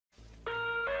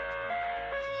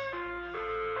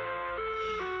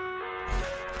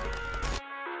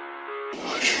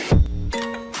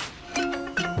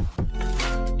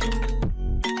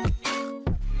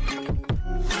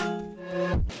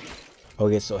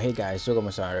Okay, so hey guys,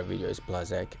 welcome to another video. It's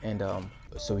BlaZaCkk, and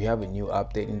so we have a new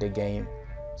update in the game.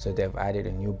 So they've added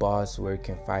a new boss where you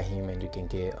can fight him and you can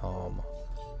get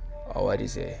what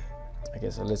is it?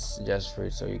 Okay, so let's just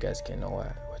read so you guys can know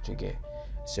what you get.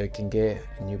 So you can get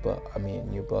a new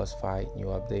boss fight, new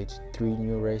updates, 3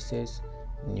 new races,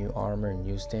 new armor,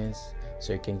 new stance.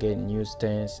 So you can get new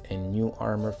stance and new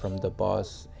armor from the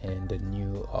boss and the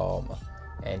new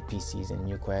NPCs and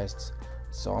new quests.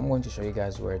 So I'm going to show you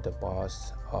guys where the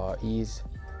boss is,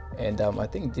 and I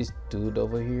think this dude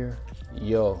over here,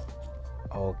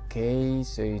 okay,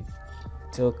 so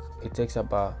it takes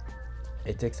out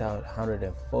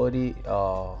 140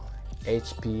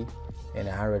 HP and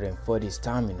 140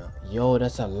 stamina.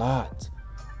 That's a lot.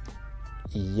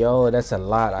 That's a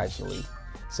lot actually.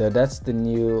 So that's the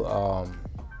new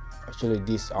actually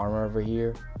this armor over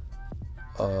here.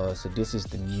 So this is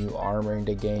the new armor in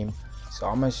the game. So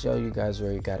I'm gonna show you guys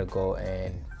where you gotta go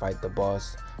and fight the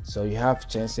boss. So you have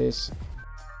chances.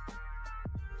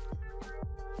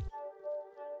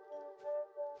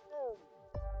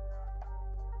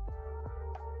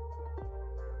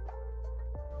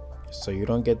 So you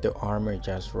don't get the armor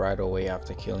just right away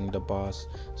after killing the boss.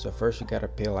 So first you gotta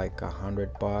pay like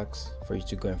 $100 for you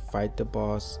to go and fight the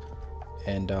boss.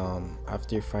 And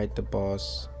after you fight the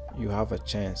boss, you have a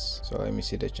chance. So let me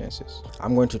see the chances.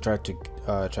 I'm going to try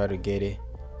to get it.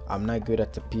 I'm not good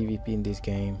at the PvP in this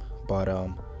game, but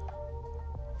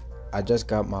I just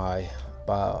got my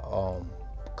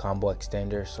combo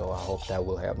extender, so I hope that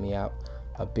will help me out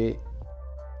a bit,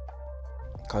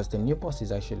 because the new boss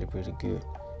is actually pretty good.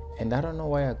 And I don't know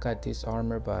why I got this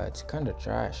armor, but it's kind of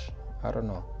trash. I don't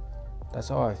know, that's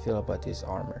how I feel about this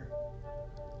armor.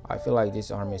 I feel like this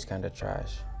armor is kind of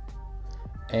trash.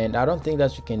 And I don't think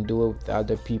that you can do it with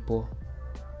other people,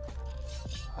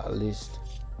 at least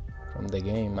from the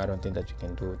game. I don't think that you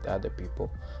can do it with other people.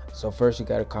 So first you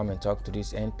gotta come and talk to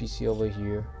this NPC over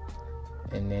here,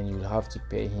 and then you'll have to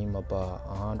pay him about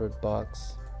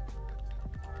 $100.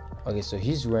 Okay, so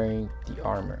he's wearing the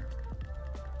armor.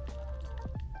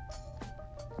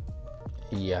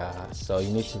 Yeah, so you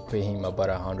need to pay him about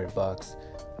 $100.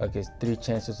 Okay, 3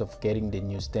 chances of getting the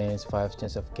new stance, 5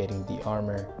 chances of getting the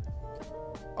armor.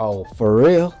 Oh, for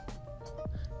real?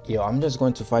 I'm just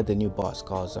going to fight the new boss,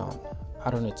 cause I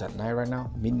don't know, it's at night right now,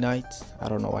 midnight. I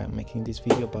don't know why I'm making this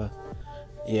video, but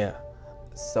yeah.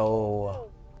 So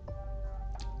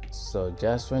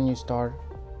just when you start,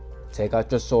 take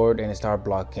out your sword and start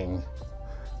blocking.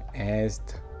 And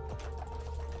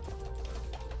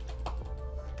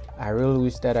I really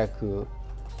wish that I could.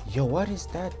 What is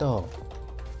that though?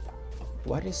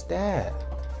 What is that?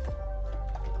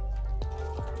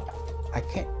 I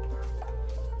can't.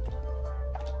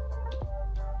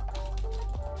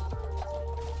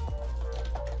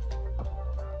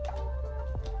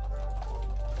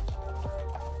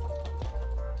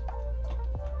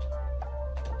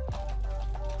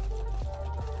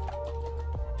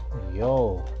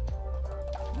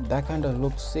 That kind of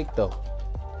looks sick though.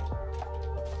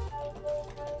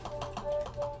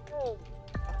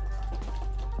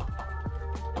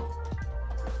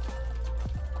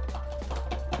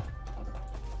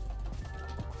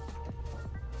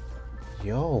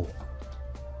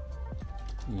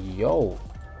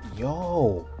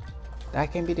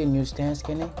 That can be the new stance,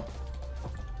 can it?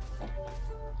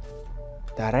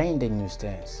 That ain't the new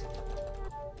stance.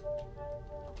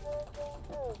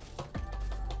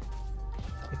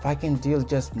 If I can deal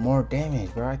just more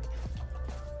damage, bro.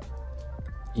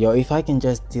 If I can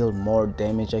just deal more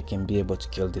damage, I can be able to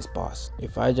kill this boss.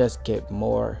 If I just get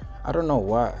more, I don't know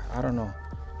what, I don't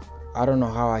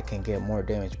know how I can get more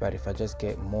damage, but if I just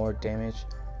get more damage,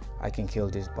 I can kill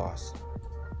this boss.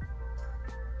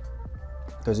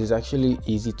 Because it's actually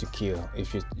easy to kill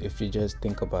if you just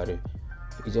think about it.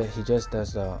 He just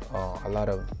does a lot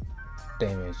of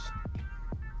damage.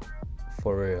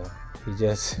 For real.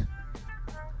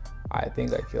 I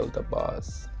think I killed the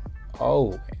boss.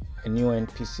 Oh, a new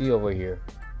NPC over here.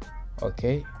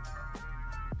 Okay.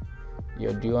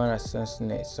 Do you wanna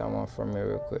assassinate someone for me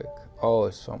real quick? Oh,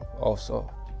 it's from also.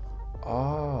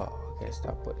 Oh, okay.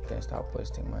 Stop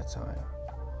wasting my time.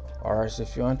 Or else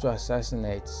if you want to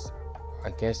assassinate, I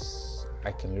guess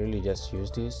I can really just use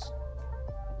this.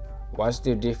 What's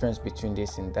the difference between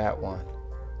this and that one?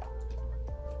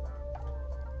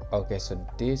 Okay, so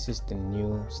this is the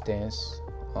new stance.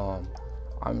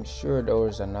 I'm sure there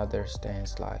was another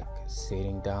stance like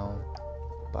sitting down,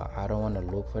 but I don't want to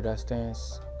look for that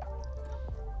stance.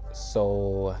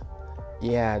 So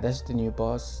yeah, that's the new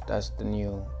boss. That's the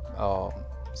new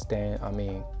stand.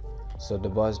 So the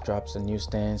boss drops a new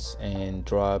stance and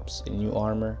drops a new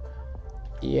armor.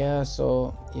 Yeah,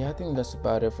 so yeah, I think that's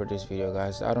about it for this video,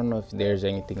 guys. I don't know if there's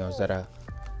anything else that I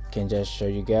can just show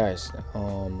you guys.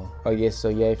 Okay, so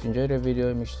yeah, if you enjoyed the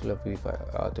video, make sure to leave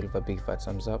a big fat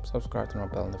thumbs up, subscribe, turn on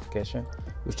bell notification.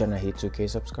 We're trying to hit 2K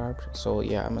subscribed. So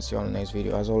yeah, I'm gonna see you on the next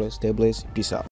video. As always, stay blessed, peace out.